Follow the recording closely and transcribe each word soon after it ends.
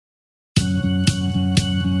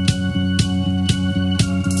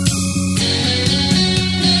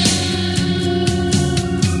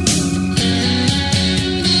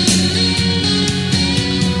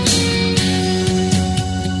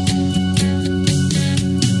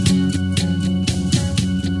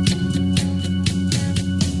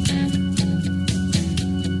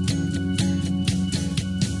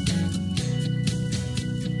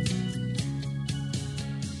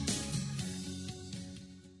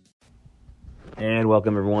And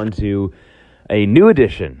welcome everyone to a new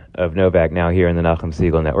edition of Novak now here in the Nachum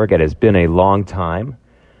Segal Network. It has been a long time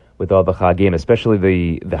with all the Chagim,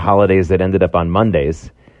 especially the holidays that ended up on Mondays.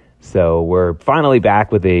 So we're finally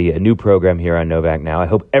back with a new program here on Novak now. I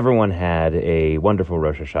hope everyone had a wonderful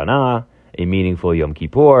Rosh Hashanah, a meaningful Yom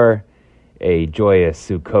Kippur, a joyous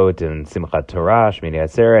Sukkot and Simchat Torah, Shmini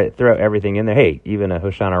Atzeret. Throw everything in there. Hey, even a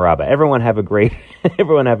Hoshana Rabbah. Everyone have a great.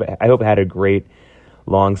 I hope had a great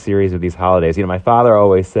long series of these holidays. You know, my father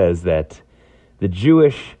always says that the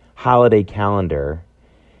Jewish holiday calendar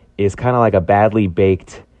is kind of like a badly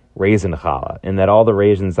baked raisin challah, in that all the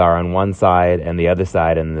raisins are on one side and the other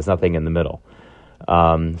side, and there's nothing in the middle.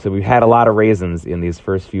 So we've had a lot of raisins in these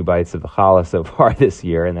first few bites of the challah so far this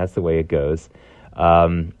year, and that's the way it goes.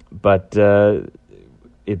 But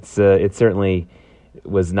it certainly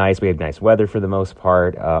was nice. We had nice weather for the most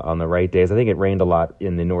part on the right days. I think it rained a lot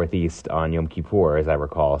in the Northeast on Yom Kippur, as I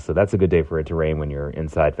recall. So that's a good day for it to rain when you're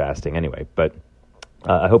inside fasting anyway. But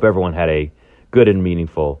I hope everyone had a good and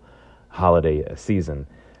meaningful holiday season.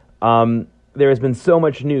 There has been so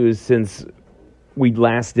much news since we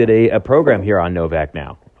last did a program here on Novak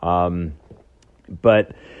now.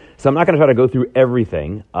 So I'm not going to try to go through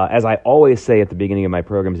everything. As I always say at the beginning of my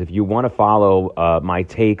programs, if you want to follow my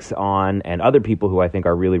takes on, and other people who I think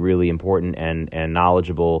are really, really important and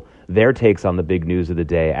knowledgeable, their takes on the big news of the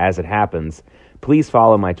day as it happens, please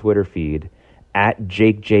follow my Twitter feed at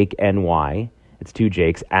JakeJakeNY. It's two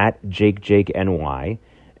Jakes, at JakeJakeNY.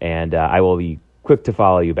 And I will be quick to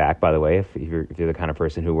follow you back, by the way, if you're the kind of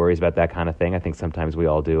person who worries about that kind of thing. I think sometimes we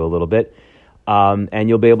all do a little bit. And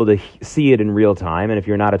you'll be able to see it in real time. And if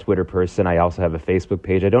you're not a Twitter person, I also have a Facebook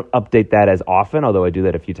page. I don't update that as often, although I do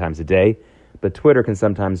that a few times a day. But Twitter can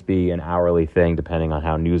sometimes be an hourly thing depending on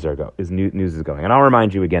how news is going. And I'll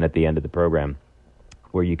remind you again at the end of the program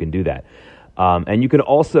where you can do that. And you can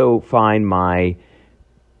also find my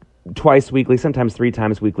twice weekly, sometimes 3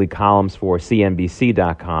 times weekly columns for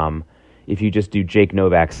CNBC.com. If you just do Jake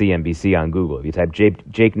Novak CNBC on Google. If you type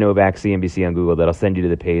Jake Novak CNBC on Google, that'll send you to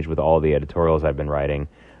the page with all the editorials I've been writing.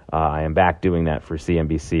 I am back doing that for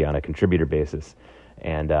CNBC on a contributor basis.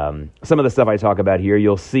 And some of the stuff I talk about here,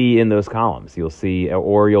 you'll see in those columns. You'll see,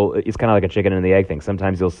 it's kind of like a chicken and the egg thing.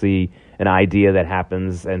 Sometimes you'll see an idea that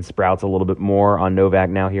happens and sprouts a little bit more on Novak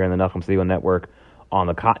now here in the Nachum Segal Network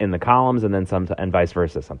in the columns, and then and vice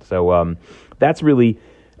versa. So that's really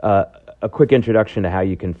a quick introduction to how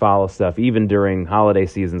you can follow stuff, even during holiday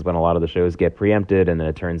seasons when a lot of the shows get preempted, and then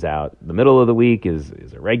it turns out the middle of the week is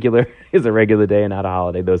a regular day and not a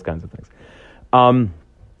holiday. Those kinds of things.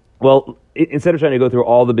 Instead of trying to go through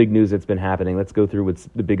all the big news that's been happening, let's go through what's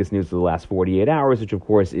the biggest news of the last 48 hours, which of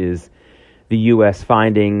course is the U.S.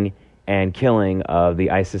 finding and killing of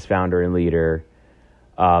the ISIS founder and leader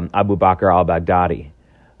Abu Bakr al-Baghdadi.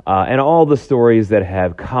 And all the stories that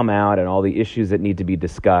have come out and all the issues that need to be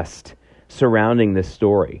discussed surrounding this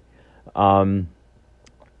story. The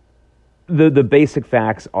basic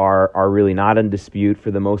facts are really not in dispute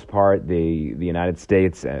for the most part. The United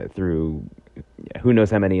States, through who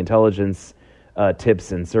knows how many intelligence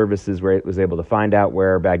tips and services, where it was able to find out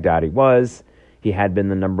where Baghdadi was. He had been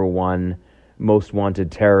the number one most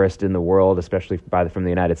wanted terrorist in the world, especially from the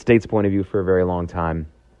United States point of view, for a very long time.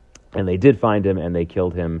 And they did find him, and they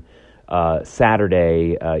killed him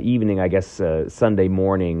Saturday evening, I guess Sunday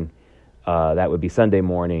morning. That would be Sunday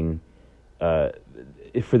morning for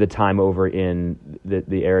the time over in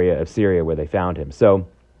the area of Syria where they found him. So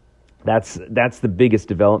that's the biggest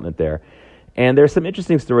development there. And there's some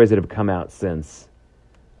interesting stories that have come out since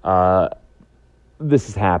this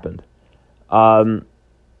has happened.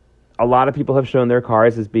 A lot of people have shown their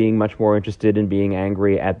cards as being much more interested in being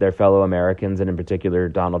angry at their fellow Americans, and in particular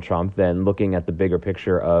Donald Trump, than looking at the bigger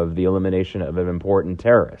picture of the elimination of an important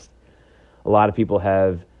terrorist. A lot of people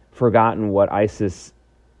have forgotten what ISIS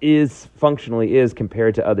functionally is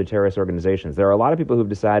compared to other terrorist organizations. There are a lot of people who've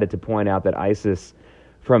decided to point out that ISIS,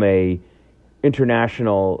 from a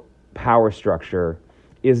international power structure,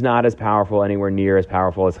 is not as powerful, anywhere near as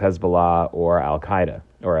powerful as Hezbollah or Al-Qaeda.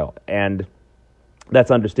 And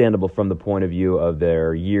that's understandable from the point of view of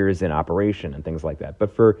their years in operation and things like that.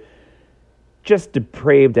 But for just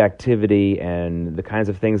depraved activity and the kinds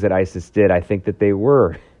of things that ISIS did, I think that they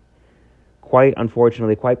were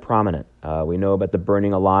unfortunately quite prominent. We know about the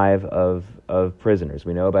burning alive of prisoners.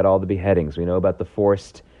 We know about all the beheadings. We know about the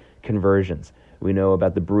forced conversions. We know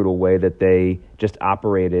about the brutal way that they just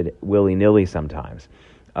operated willy-nilly sometimes,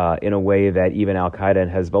 in a way that even Al-Qaeda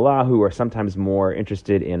and Hezbollah, who are sometimes more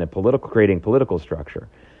interested in creating political structure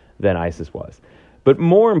than ISIS was. But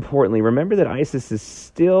more importantly, remember that ISIS is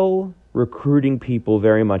still recruiting people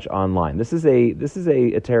very much online. This is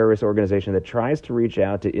a terrorist organization that tries to reach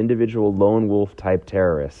out to individual lone wolf type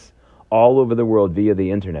terrorists all over the world via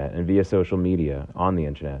the internet and via social media on the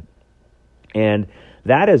internet. And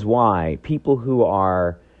that is why people who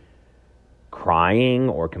are crying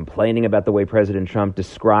or complaining about the way President Trump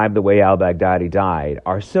described the way al-Baghdadi died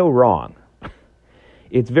are so wrong.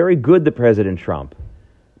 It's very good that President Trump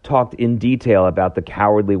talked in detail about the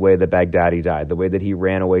cowardly way that Baghdadi died, the way that he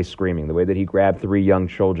ran away screaming, the way that he grabbed 3 young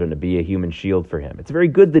children to be a human shield for him. It's very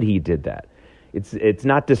good that he did that. It's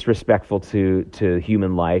not disrespectful to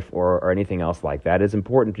human life or anything else like that. It's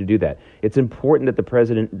important to do that. It's important that the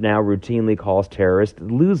president now routinely calls terrorists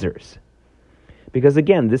losers. Because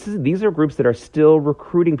again, these are groups that are still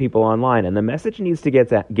recruiting people online, and the message needs to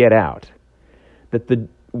get out that the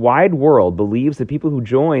wide world believes that people who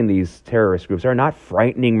join these terrorist groups are not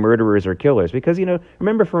frightening murderers or killers. Because,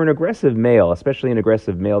 remember, for an aggressive male, especially an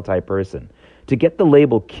aggressive male-type person, to get the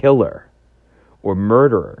label killer or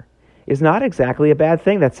murderer is not exactly a bad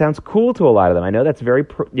thing. That sounds cool to a lot of them. I know that's very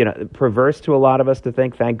perverse to a lot of us to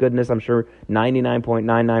think. Thank goodness, I'm sure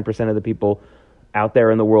 99.99% of the people out there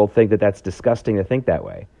in the world think that that's disgusting to think that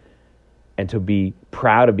way and to be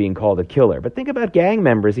proud of being called a killer. But think about gang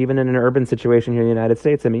members, even in an urban situation here in the United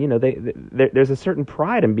States. I mean, there's a certain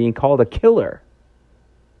pride in being called a killer.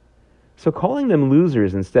 So calling them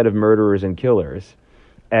losers instead of murderers and killers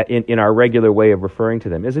in our regular way of referring to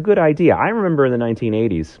them is a good idea. I remember in the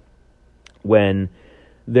 1980s when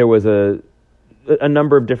there was a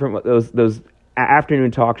number of different those afternoon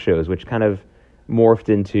talk shows, which kind of morphed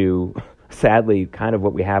into, sadly, kind of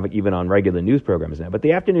what we have even on regular news programs now. But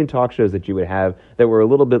the afternoon talk shows that you would have that were a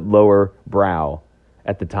little bit lower brow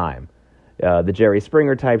at the time. The Jerry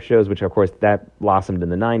Springer type shows, which of course that blossomed in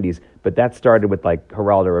the 90s, but that started with like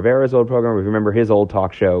Geraldo Rivera's old program. We remember his old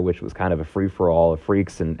talk show, which was kind of a free-for-all of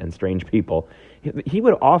freaks and strange people. He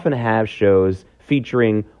would often have shows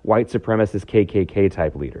featuring white supremacist KKK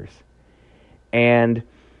type leaders. And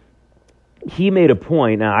he made a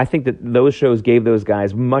point. Now, I think that those shows gave those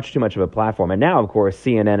guys much too much of a platform. And now, of course,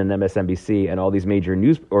 CNN and MSNBC and all these major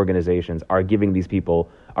news organizations are giving these people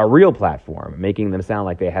a real platform, making them sound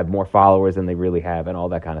like they have more followers than they really have and all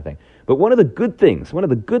that kind of thing. But one of the good things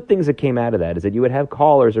that came out of that is that you would have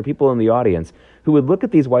callers or people in the audience who would look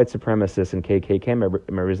at these white supremacists and KKK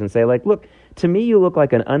members and say, like, look, to me you look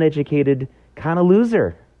like an uneducated kind of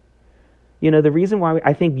loser. The reason why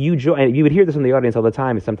I think you join, you would hear this in the audience all the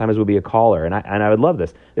time, sometimes it would be a caller, and I would love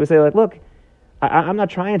this. They would say, like, look, I'm not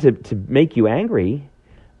trying to make you angry,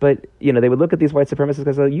 but, they would look at these white supremacists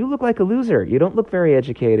and say, you look like a loser. You don't look very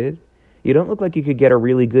educated. You don't look like you could get a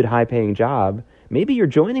really good, high-paying job. Maybe you're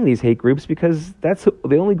joining these hate groups because that's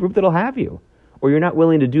the only group that'll have you. Or you're not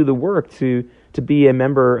willing to do the work to be a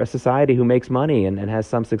member of society who makes money and has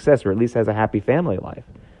some success, or at least has a happy family life.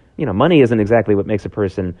 Money isn't exactly what makes a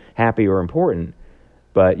person happy or important,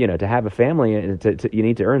 but, to have a family, you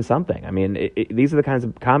need to earn something. I mean, these are the kinds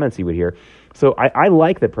of comments you would hear. So I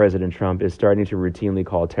like that President Trump is starting to routinely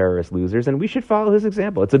call terrorists losers, and we should follow his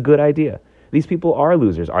example. It's a good idea. These people are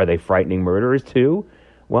losers. Are they frightening murderers too?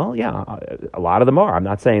 Well, yeah, a lot of them are. I'm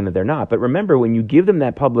not saying that they're not. But remember, when you give them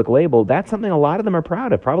that public label, that's something a lot of them are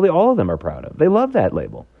proud of. Probably all of them are proud of. They love that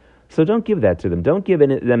label. So don't give that to them. Don't give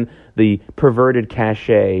them the perverted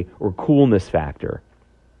cachet or coolness factor.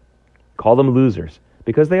 Call them losers,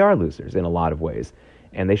 because they are losers in a lot of ways.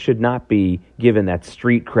 And they should not be given that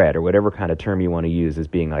street cred or whatever kind of term you want to use as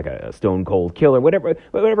being like a stone cold killer,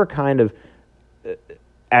 whatever kind of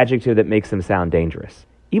adjective that makes them sound dangerous.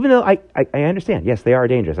 Even though I understand, yes, they are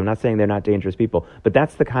dangerous. I'm not saying they're not dangerous people, but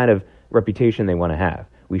that's the kind of reputation they want to have.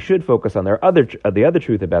 We should focus on the other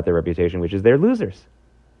truth about their reputation, which is they're losers.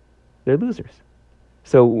 They're losers.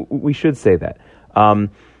 So we should say that.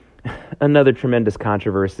 Another tremendous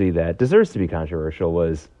controversy that deserves to be controversial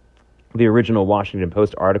was the original Washington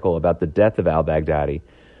Post article about the death of al-Baghdadi,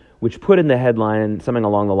 which put in the headline something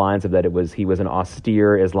along the lines of that he was an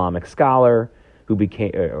austere Islamic scholar who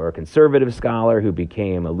became, or a conservative scholar who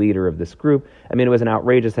became a leader of this group. I mean, it was an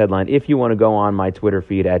outrageous headline. If you want to go on my Twitter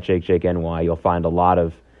feed at JakeNY, you'll find a lot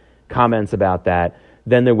of comments about that.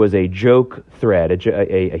 Then there was a joke thread,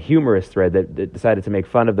 a humorous thread that decided to make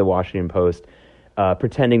fun of the Washington Post,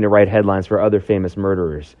 pretending to write headlines for other famous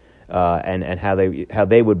murderers and how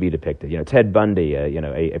they would be depicted. Ted Bundy,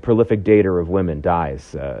 a prolific dater of women,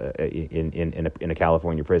 dies in a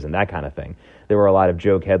California prison, that kind of thing. There were a lot of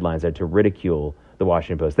joke headlines there to ridicule the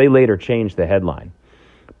Washington Post. They later changed the headline.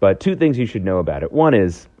 But two things you should know about it. One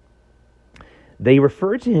is, they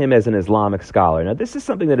referred to him as an Islamic scholar. Now, this is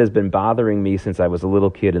something that has been bothering me since I was a little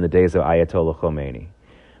kid in the days of Ayatollah Khomeini.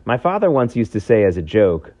 My father once used to say as a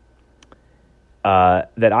joke that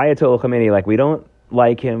Ayatollah Khomeini, like, we don't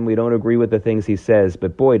like him, we don't agree with the things he says,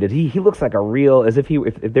 but boy, did he looks like a real, as if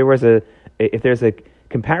there's a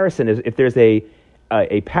comparison, if there's a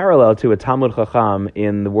parallel to a Talmud Chacham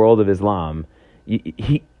in the world of Islam,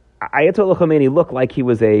 Ayatollah Khomeini looked like he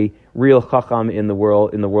was a real Chacham in the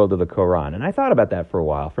world of the Quran. And I thought about that for a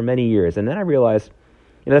while, for many years, and then I realized,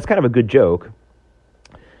 that's kind of a good joke,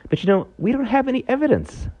 but we don't have any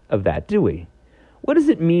evidence of that, do we? What does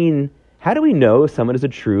it mean? How do we know someone is a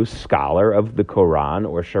true scholar of the Quran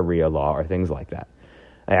or Sharia law or things like that?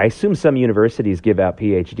 I assume some universities give out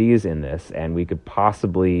PhDs in this, and we could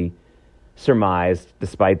possibly surmise,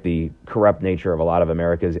 despite the corrupt nature of a lot of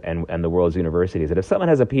America's and the world's universities, that if someone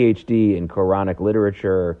has a PhD in Quranic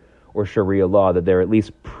literature or Sharia law, that they're at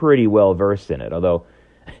least pretty well versed in it. Although,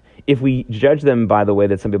 if we judge them by the way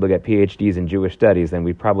that some people get PhDs in Jewish studies, then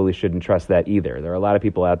we probably shouldn't trust that either. There are a lot of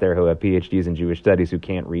people out there who have PhDs in Jewish studies who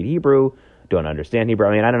can't read Hebrew, don't understand Hebrew.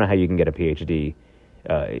 I mean, I don't know how you can get a PhD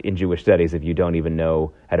in Jewish studies if you don't even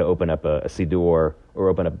know how to open up a Siddur or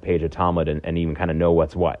open up a page of Talmud and even kind of know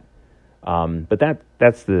what's what. But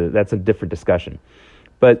that's a different discussion.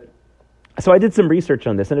 But so I did some research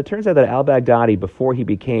on this, and it turns out that al-Baghdadi, before he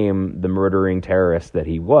became the murdering terrorist that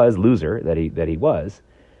he was,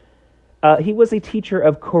 he was a teacher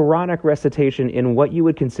of Quranic recitation in what you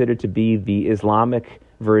would consider to be the Islamic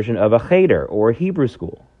version of a cheder, or a Hebrew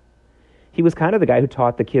school. He was kind of the guy who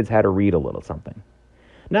taught the kids how to read a little something.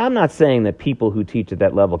 Now, I'm not saying that people who teach at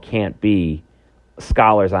that level can't be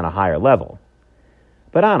scholars on a higher level.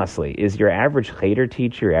 But honestly, is your average cheder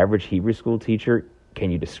teacher, your average Hebrew school teacher,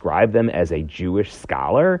 can you describe them as a Jewish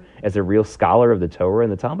scholar, as a real scholar of the Torah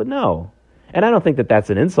and the Talmud? No. And I don't think that that's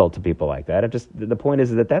an insult to people like that. The point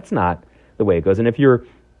is that that's not the way it goes. And if you're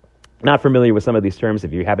not familiar with some of these terms,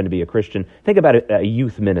 if you happen to be a Christian, think about a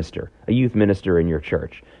youth minister in your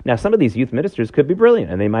church. Now, some of these youth ministers could be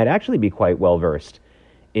brilliant, and they might actually be quite well-versed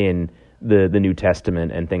in the New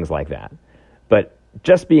Testament and things like that. But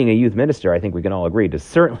just being a youth minister, I think we can all agree,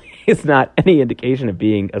 certainly is not any indication of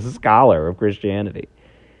being a scholar of Christianity.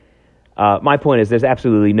 My point is there's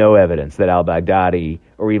absolutely no evidence that al-Baghdadi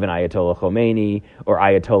or even Ayatollah Khomeini or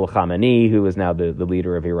Ayatollah Khamenei, who is now the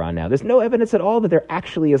leader of Iran now, there's no evidence at all that they're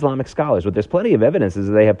actually Islamic scholars. What there's plenty of evidence is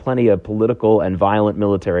that they have plenty of political and violent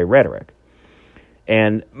military rhetoric.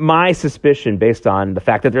 And my suspicion, based on the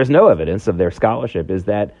fact that there's no evidence of their scholarship, is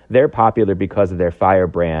that they're popular because of their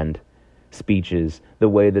firebrand speeches, the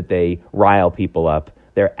way that they rile people up.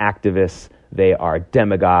 They're activists, they are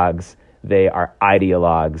demagogues, they are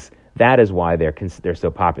ideologues. That is why they're so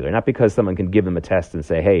popular. Not because someone can give them a test and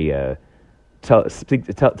say, hey, tell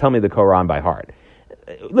me the Quran by heart.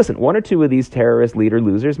 Listen, one or two of these terrorist leader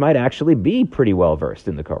losers might actually be pretty well versed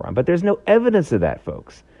in the Quran, but there's no evidence of that,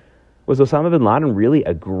 folks. Was Osama bin Laden really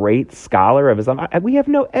a great scholar of Islam? We have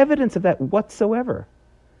no evidence of that whatsoever.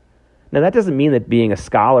 Now, that doesn't mean that being a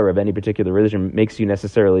scholar of any particular religion makes you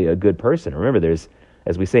necessarily a good person. Remember, there's,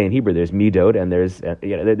 as we say in Hebrew, there's midot and there's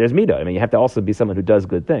midot. I mean, you have to also be someone who does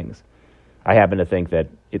good things. I happen to think that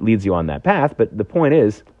it leads you on that path, but the point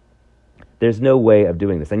is, there's no way of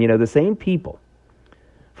doing this. And the same people,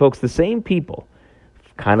 folks,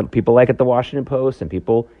 kind of people like at the Washington Post and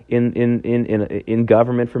people in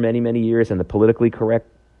government for many, many years, and the politically correct,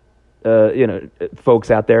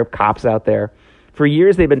 folks out there, cops out there, for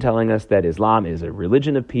years they've been telling us that Islam is a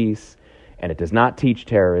religion of peace and it does not teach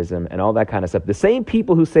terrorism and all that kind of stuff. The same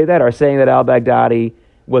people who say that are saying that al-Baghdadi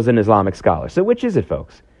was an Islamic scholar. So which is it,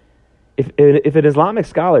 folks? If an Islamic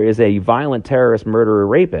scholar is a violent terrorist, murderer,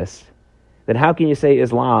 rapist, then how can you say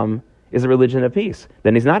Islam is a religion of peace?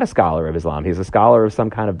 Then he's not a scholar of Islam. He's a scholar of some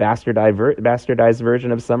kind of bastardized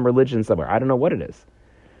version of some religion somewhere. I don't know what it is.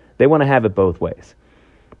 They want to have it both ways.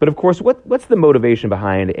 But of course, what's the motivation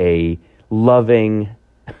behind a loving,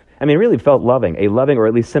 I mean, it really felt loving, a loving or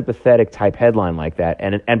at least sympathetic type headline like that.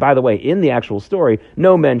 And by the way, in the actual story,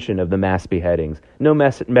 no mention of the mass beheadings, no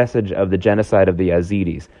message of the genocide of the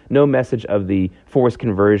Yazidis, no message of the forced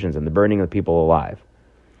conversions and the burning of people alive.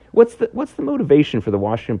 What's the motivation for the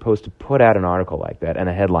Washington Post to put out an article like that and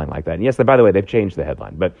a headline like that? And yes, by the way, they've changed the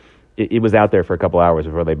headline, but it was out there for a couple hours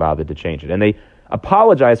before they bothered to change it. And they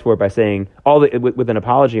apologized for it by saying, with an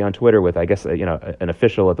apology on Twitter with, I guess, an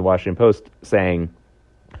official at the Washington Post saying,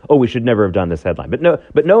 oh, we should never have done this headline.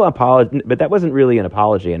 But no apology, but that wasn't really an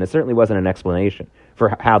apology, and it certainly wasn't an explanation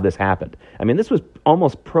for how this happened. I mean, this was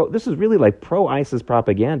really like pro-ISIS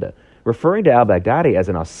propaganda, referring to al-Baghdadi as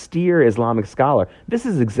an austere Islamic scholar. This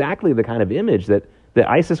is exactly the kind of image that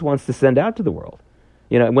ISIS wants to send out to the world.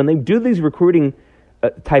 When they do these recruiting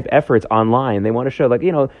type efforts online, they want to show,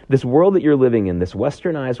 this world that you're living in, this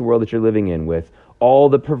westernized world that you're living in with all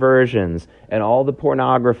the perversions and all the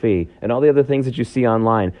pornography and all the other things that you see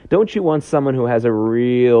online, don't you want someone who has a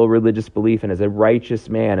real religious belief and is a righteous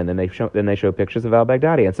man? And then they show pictures of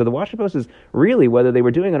al-Baghdadi. And so the Washington Post is really, whether they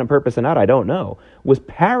were doing it on purpose or not, I don't know, was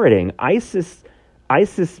parroting ISIS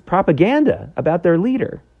propaganda about their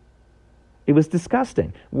leader. It was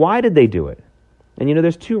disgusting. Why did they do it? And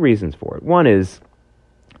there's two reasons for it. One is,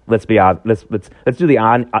 let's do the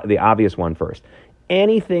obvious one first.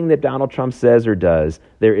 Anything that Donald Trump says or does,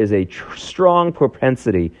 there is a strong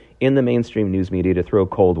propensity in the mainstream news media to throw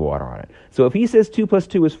cold water on it. So if he says 2 +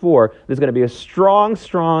 2 is 4, there's going to be a strong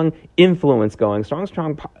influence going,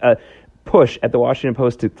 strong push at the Washington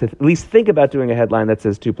Post to at least think about doing a headline that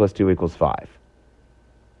says 2 + 2 = 5.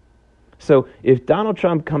 So if Donald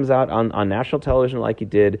Trump comes out on national television like he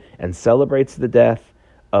did and celebrates the death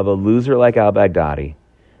of a loser like al-Baghdadi,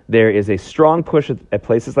 there is a strong push at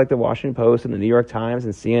places like the Washington Post and the New York Times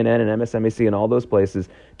and CNN and MSNBC and all those places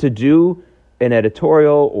to do an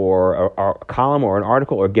editorial or a column or an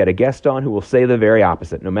article or get a guest on who will say the very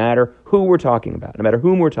opposite, no matter who we're talking about, no matter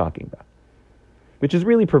whom we're talking about, which is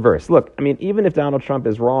really perverse. Look, I mean, even if Donald Trump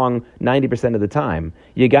is wrong 90% of the time,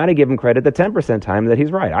 you got to give him credit the 10% time that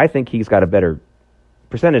he's right. I think he's got a better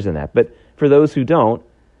percentage than that. But for those who don't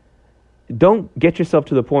get yourself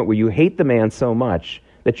to the point where you hate the man so much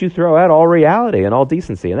that you throw out all reality and all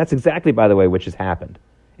decency. And that's exactly, by the way, which has happened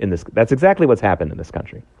in this. That's exactly what's happened in this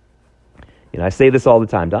country. I say this all the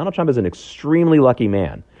time. Donald Trump is an extremely lucky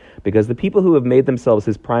man because the people who have made themselves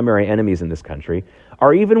his primary enemies in this country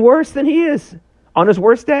are even worse than he is on his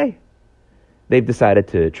worst day. They've decided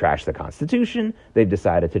to trash the Constitution. They've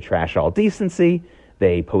decided to trash all decency.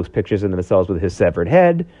 They post pictures of themselves with his severed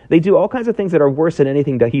head. They do all kinds of things that are worse than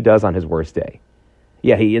anything that he does on his worst day.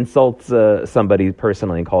 Yeah, he insults somebody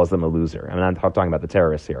personally and calls them a loser. I'm not talking about the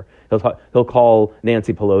terrorists here. He'll call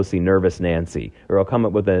Nancy Pelosi Nervous Nancy, or he'll come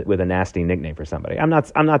up with a nasty nickname for somebody. I'm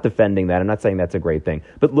not defending that. I'm not saying that's a great thing.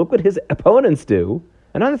 But look what his opponents do.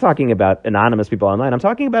 And I'm not talking about anonymous people online. I'm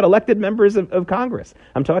talking about elected members of Congress.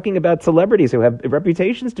 I'm talking about celebrities who have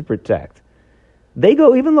reputations to protect. They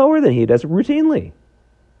go even lower than he does routinely.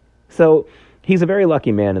 So he's a very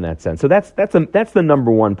lucky man in that sense. So that's the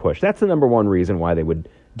number one push. That's the number one reason why they would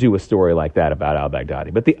do a story like that about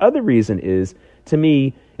al-Baghdadi. But the other reason is, to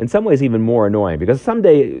me, in some ways even more annoying, because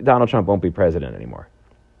someday Donald Trump won't be president anymore.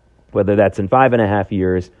 Whether that's in 5.5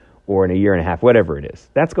 years or in a year and a half, whatever it is.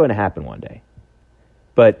 That's going to happen one day.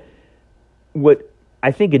 But what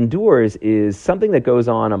I think endures is something that goes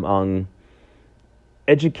on among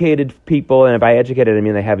educated people, and by educated I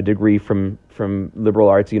mean they have a degree from liberal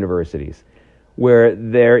arts universities, where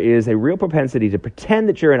there is a real propensity to pretend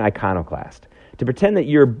that you're an iconoclast, to pretend that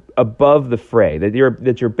you're above the fray, that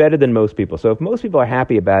you're better than most people. So if most people are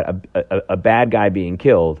happy about a bad guy being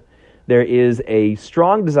killed, there is a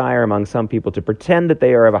strong desire among some people to pretend that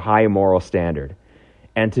they are of a high moral standard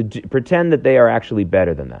and to pretend that they are actually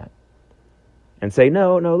better than that. And say,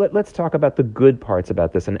 no, let's talk about the good parts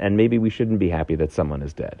about this, and maybe we shouldn't be happy that someone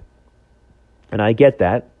is dead. And I get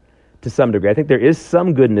that to some degree. I think there is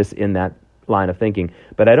some goodness in that line of thinking,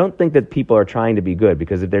 but I don't think that people are trying to be good,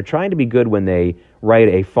 because if they're trying to be good when they write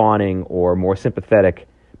a fawning or more sympathetic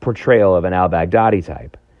portrayal of an al-Baghdadi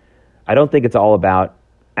type, I don't think it's all about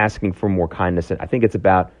asking for more kindness. I think it's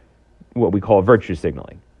about what we call virtue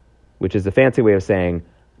signaling, which is a fancy way of saying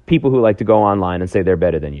people who like to go online and say they're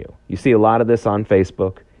better than you. You see a lot of this on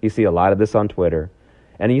Facebook. You see a lot of this on Twitter.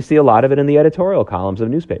 And you see a lot of it in the editorial columns of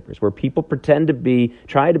newspapers, where people pretend to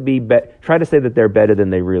try to say that they're better than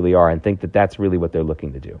they really are and think that that's really what they're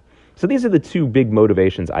looking to do. So these are the two big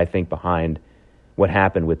motivations, I think, behind what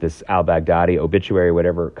happened with this al-Baghdadi obituary,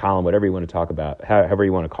 whatever column, whatever you want to talk about, however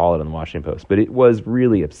you want to call it in the Washington Post. But it was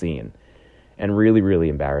really obscene and really, really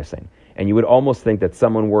embarrassing. And you would almost think that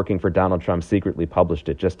someone working for Donald Trump secretly published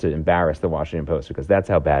it just to embarrass the Washington Post, because that's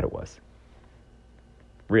how bad it was.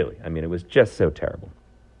 Really. I mean, it was just so terrible.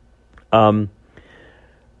 I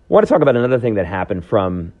want to talk about another thing that happened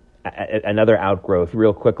from another outgrowth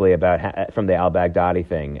real quickly from the al-Baghdadi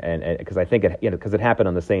thing, and because I think it happened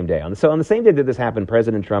on the same day. So on the same day that this happened,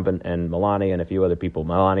 President Trump and Melania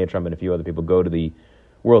Trump and a few other people go to the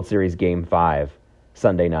World Series Game 5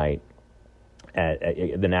 Sunday night at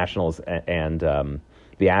the Nationals and the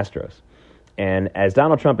Astros. And as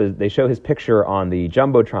Donald Trump they show his picture on the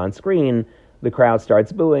Jumbotron screen, the crowd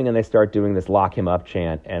starts booing, and they start doing this lock him up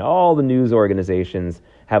chant, and all the news organizations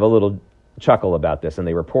have a little chuckle about this, and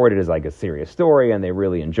they report it as like a serious story, and they're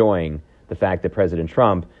really enjoying the fact that President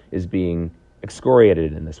Trump is being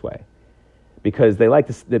excoriated in this way, because they like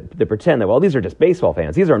to pretend that, well, these are just baseball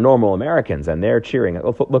fans, these are normal Americans, and they're cheering.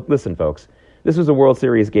 Look, listen, folks, This was a World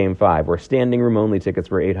Series Game 5 where standing room only tickets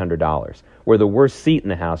were $800, where the worst seat in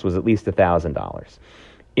the house was at least $1,000.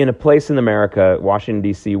 In a place in America, Washington,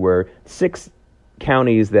 D.C., where 6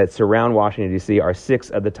 counties that surround Washington, D.C. are 6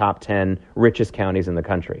 of the top 10 richest counties in the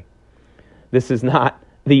country. This is not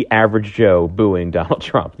the average Joe booing Donald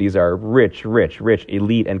Trump. These are rich,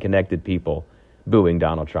 elite and connected people booing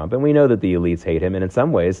Donald Trump. And we know that the elites hate him, and in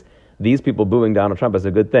some ways, these people booing Donald Trump is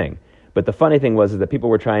a good thing. But the funny thing was is that people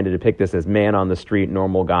were trying to depict this as man on the street,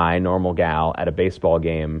 normal guy, normal gal at a baseball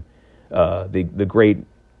game, the great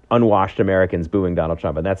unwashed Americans booing Donald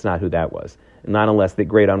Trump, and that's not who that was. Not unless the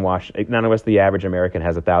average American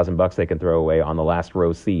has $1,000 they can throw away on the last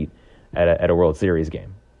row seat at a World Series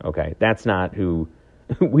game. Okay, that's not who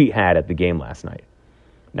we had at the game last night.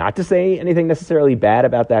 Not to say anything necessarily bad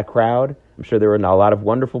about that crowd. I'm sure there were a lot of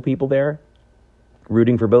wonderful people there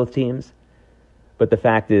rooting for both teams. But the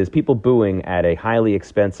fact is, people booing at a highly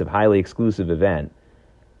expensive, highly exclusive event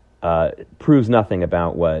proves nothing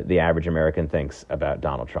about what the average American thinks about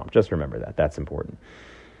Donald Trump. Just remember that. That's important.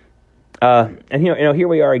 And here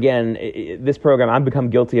we are again. This program, I've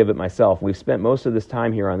become guilty of it myself. We've spent most of this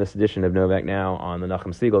time here on this edition of Novak Now on the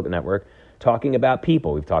Nachum Segal Network talking about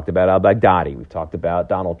people. We've talked about al-Baghdadi. We've talked about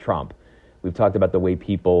Donald Trump. We've talked about the way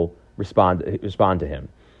people respond to him.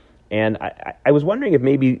 And I was wondering if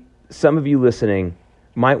maybe some of you listening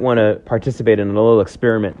might want to participate in a little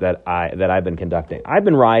experiment that I've been conducting. I've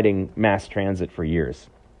been riding mass transit for years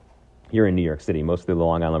here in New York City, mostly the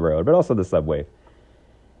Long Island Road, but also the subway.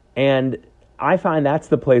 And I find that's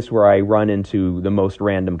the place where I run into the most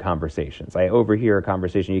random conversations. I overhear a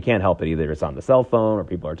conversation. You can't help it. Either it's on the cell phone or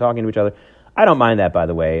people are talking to each other. I don't mind that, by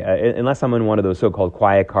the way, unless I'm in one of those so-called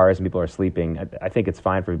quiet cars and people are sleeping. I think it's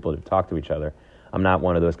fine for people to talk to each other. I'm not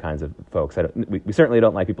one of those kinds of folks. We certainly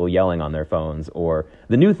don't like people yelling on their phones. Or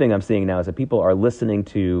the new thing I'm seeing now is that people are listening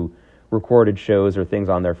to recorded shows or things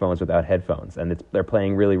on their phones without headphones, and they're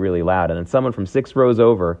playing really, really loud. And then someone from 6 rows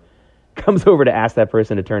over comes over to ask that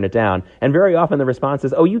person to turn it down. And very often the response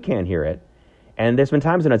is, oh, you can't hear it. And there's been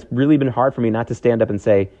times when it's really been hard for me not to stand up and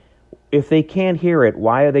say, if they can't hear it,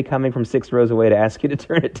 why are they coming from 6 rows away to ask you to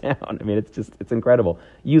turn it down? I mean, it's incredible.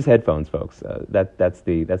 Use headphones, folks. That's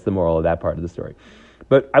the moral of that part of the story.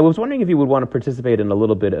 But I was wondering if you would want to participate in a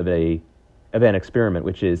little bit of an experiment,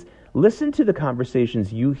 which is listen to the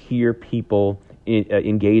conversations you hear people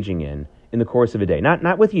engaging in the course of a day.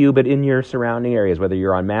 Not with you, but in your surrounding areas, whether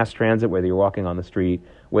you're on mass transit, whether you're walking on the street,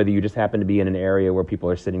 whether you just happen to be in an area where people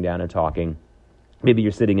are sitting down and talking. Maybe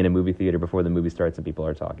you're sitting in a movie theater before the movie starts and people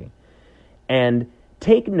are talking. And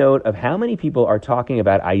take note of how many people are talking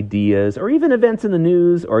about ideas or even events in the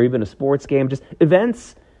news or even a sports game, just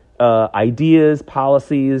events, ideas,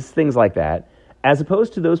 policies, things like that, as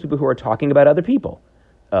opposed to those people who are talking about other people,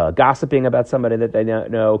 gossiping about somebody that they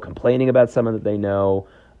know, complaining about someone that they know,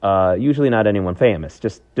 usually not anyone famous,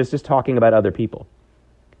 just talking about other people.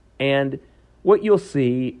 And what you'll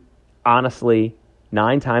see, honestly,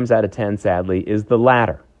 9 times out of 10, sadly, is the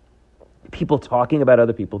latter. People talking about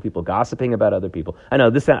other people gossiping about other people. I know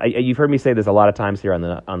this. You've heard me say this a lot of times here on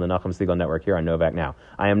the Nachum Segal Network here on Novak Now.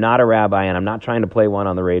 I am not a rabbi, and I'm not trying to play one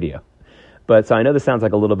on the radio. But so I know this sounds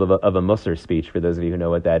like a little bit of a Musser speech for those of you who know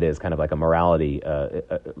what that is, kind of like a morality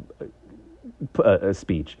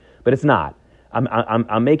speech. But it's not.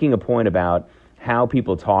 I'm making a point about how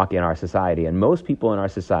people talk in our society, and most people in our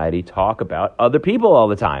society talk about other people all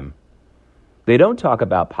the time. They don't talk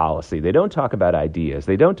about policy. They don't talk about ideas.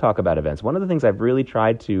 They don't talk about events. One of the things I've really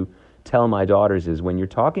tried to tell my daughters is when you're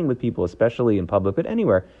talking with people, especially in public, but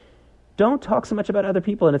anywhere, don't talk so much about other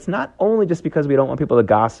people. And it's not only just because we don't want people to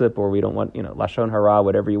gossip or we don't want, lashon hara,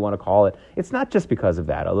 whatever you want to call it. It's not just because of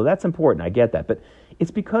that, although that's important. I get that. But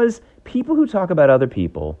it's because people who talk about other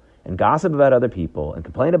people and gossip about other people and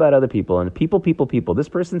complain about other people and people. This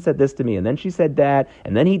person said this to me, and then she said that,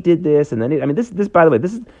 and then he did this, and then this. By the way,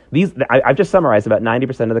 I've just summarized about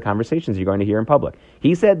 90% of the conversations you're going to hear in public.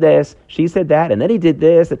 He said this, she said that, and then he did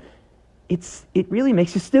this. It really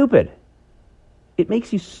makes you stupid. It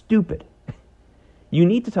makes you stupid. You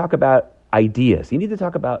need to talk about ideas. You need to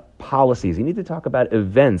talk about policies. You need to talk about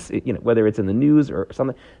events, whether it's in the news or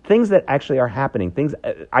something, things that actually are happening,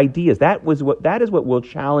 ideas. That is what will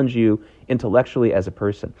challenge you intellectually as a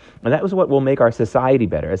person. And that was what will make our society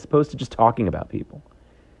better, as opposed to just talking about people.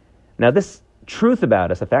 Now, this truth about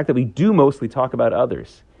us, the fact that we do mostly talk about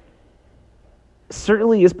others,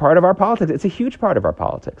 certainly is part of our politics. It's a huge part of our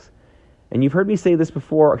politics. And you've heard me say this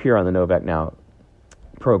before here on the Novak Now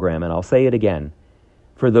program, and I'll say it again.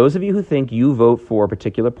 For those of you who think you vote for a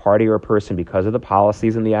particular party or person because of the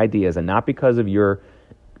policies and the ideas and not because of your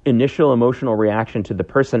initial emotional reaction to the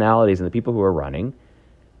personalities and the people who are running,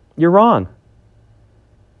 you're wrong.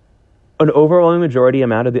 an overwhelming majority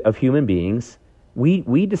amount of human beings, we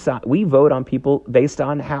vote on people based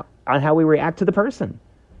on how we react to the person,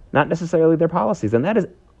 not necessarily their policies. And that is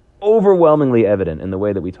overwhelmingly evident in the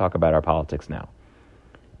way that we talk about our politics now.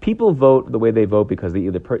 People vote the way they vote because they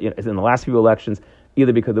either, in the last few elections,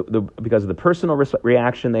 either because of the personal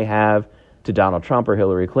reaction they have to Donald Trump or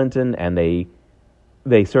Hillary Clinton, and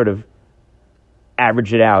they sort of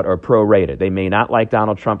average it out or prorate it. They may not like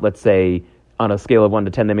Donald Trump, let's say, on a scale of 1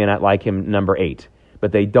 to 10, they may not like him number 8,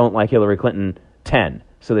 but they don't like Hillary Clinton 10,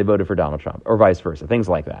 so they voted for Donald Trump, or vice versa, things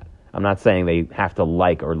like that. I'm not saying they have to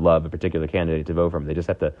like or love a particular candidate to vote for him. They just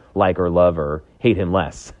have to like or love or hate him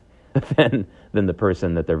less than the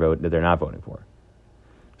person that they're not voting for.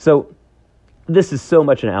 So this is so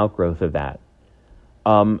much an outgrowth of that.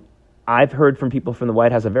 I've heard from people from the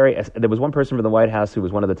White House, there was one person from the White House who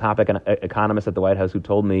was one of the top economists at the White House who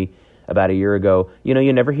told me about a year ago,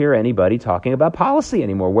 you never hear anybody talking about policy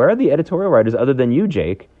anymore. Where are the editorial writers other than you,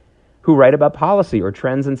 Jake, who write about policy or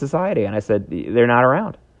trends in society? And I said, they're not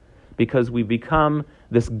around, because we've become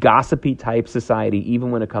this gossipy type society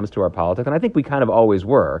even when it comes to our politics. And I think we kind of always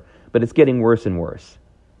were, but it's getting worse and worse.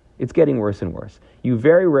 It's getting worse and worse. You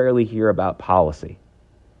very rarely hear about policy.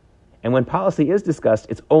 And when policy is discussed,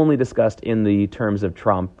 it's only discussed in the terms of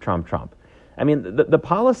Trump, Trump, Trump. I mean, the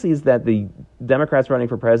policies that the Democrats running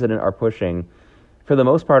for president are pushing, for the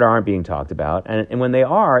most part, aren't being talked about. And when they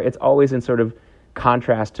are, it's always in sort of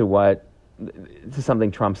contrast to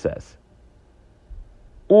something Trump says.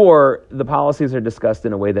 Or the policies are discussed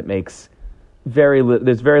in a way that makes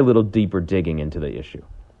there's very little deeper digging into the issue.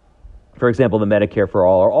 For example, the Medicare for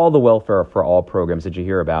All, or all the welfare for all programs that you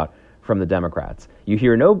hear about from the Democrats. You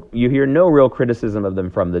hear no real criticism of them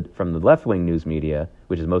from the left-wing news media,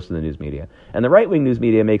 which is most of the news media. And the right-wing news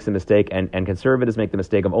media makes a mistake, and conservatives make the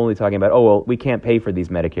mistake of only talking about, we can't pay for these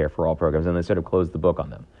Medicare for All programs, and they sort of close the book on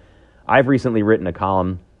them. I've recently written a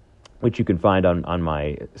column, which you can find on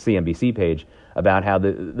my CNBC page, about how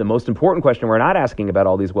the most important question we're not asking about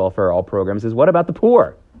all these welfare all programs is, what about the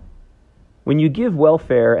poor? When you give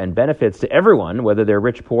welfare and benefits to everyone, whether they're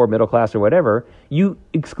rich, poor, middle class, or whatever, you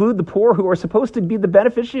exclude the poor who are supposed to be the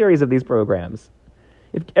beneficiaries of these programs.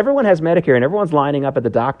 If everyone has Medicare and everyone's lining up at the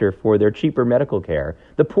doctor for their cheaper medical care,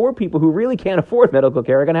 the poor people who really can't afford medical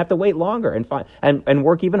care are going to have to wait longer and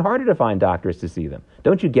work even harder to find doctors to see them.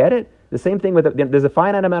 Don't you get it? The same thing there's a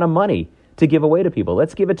finite amount of money to give away to people.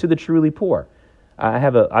 Let's give it to the truly poor. I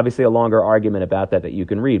have obviously a longer argument about that you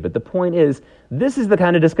can read, but the point is, this is the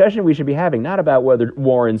kind of discussion we should be having, not about whether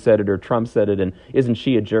Warren said it or Trump said it, and isn't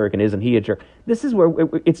she a jerk and isn't he a jerk. This is where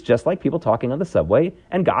it's just like people talking on the subway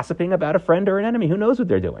and gossiping about a friend or an enemy who knows what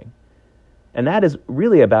they're doing. And that is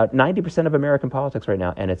really about 90% of American politics right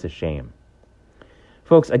now, and it's a shame.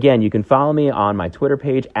 Folks, again, you can follow me on my Twitter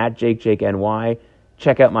page, @JakeNY.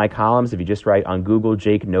 Check out my columns. If you just write on Google,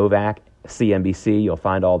 Jake Novak, CNBC, you'll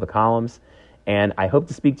find all the columns. And I hope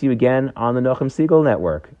to speak to you again on the Nachum Segal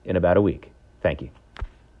Network in about a week. Thank you.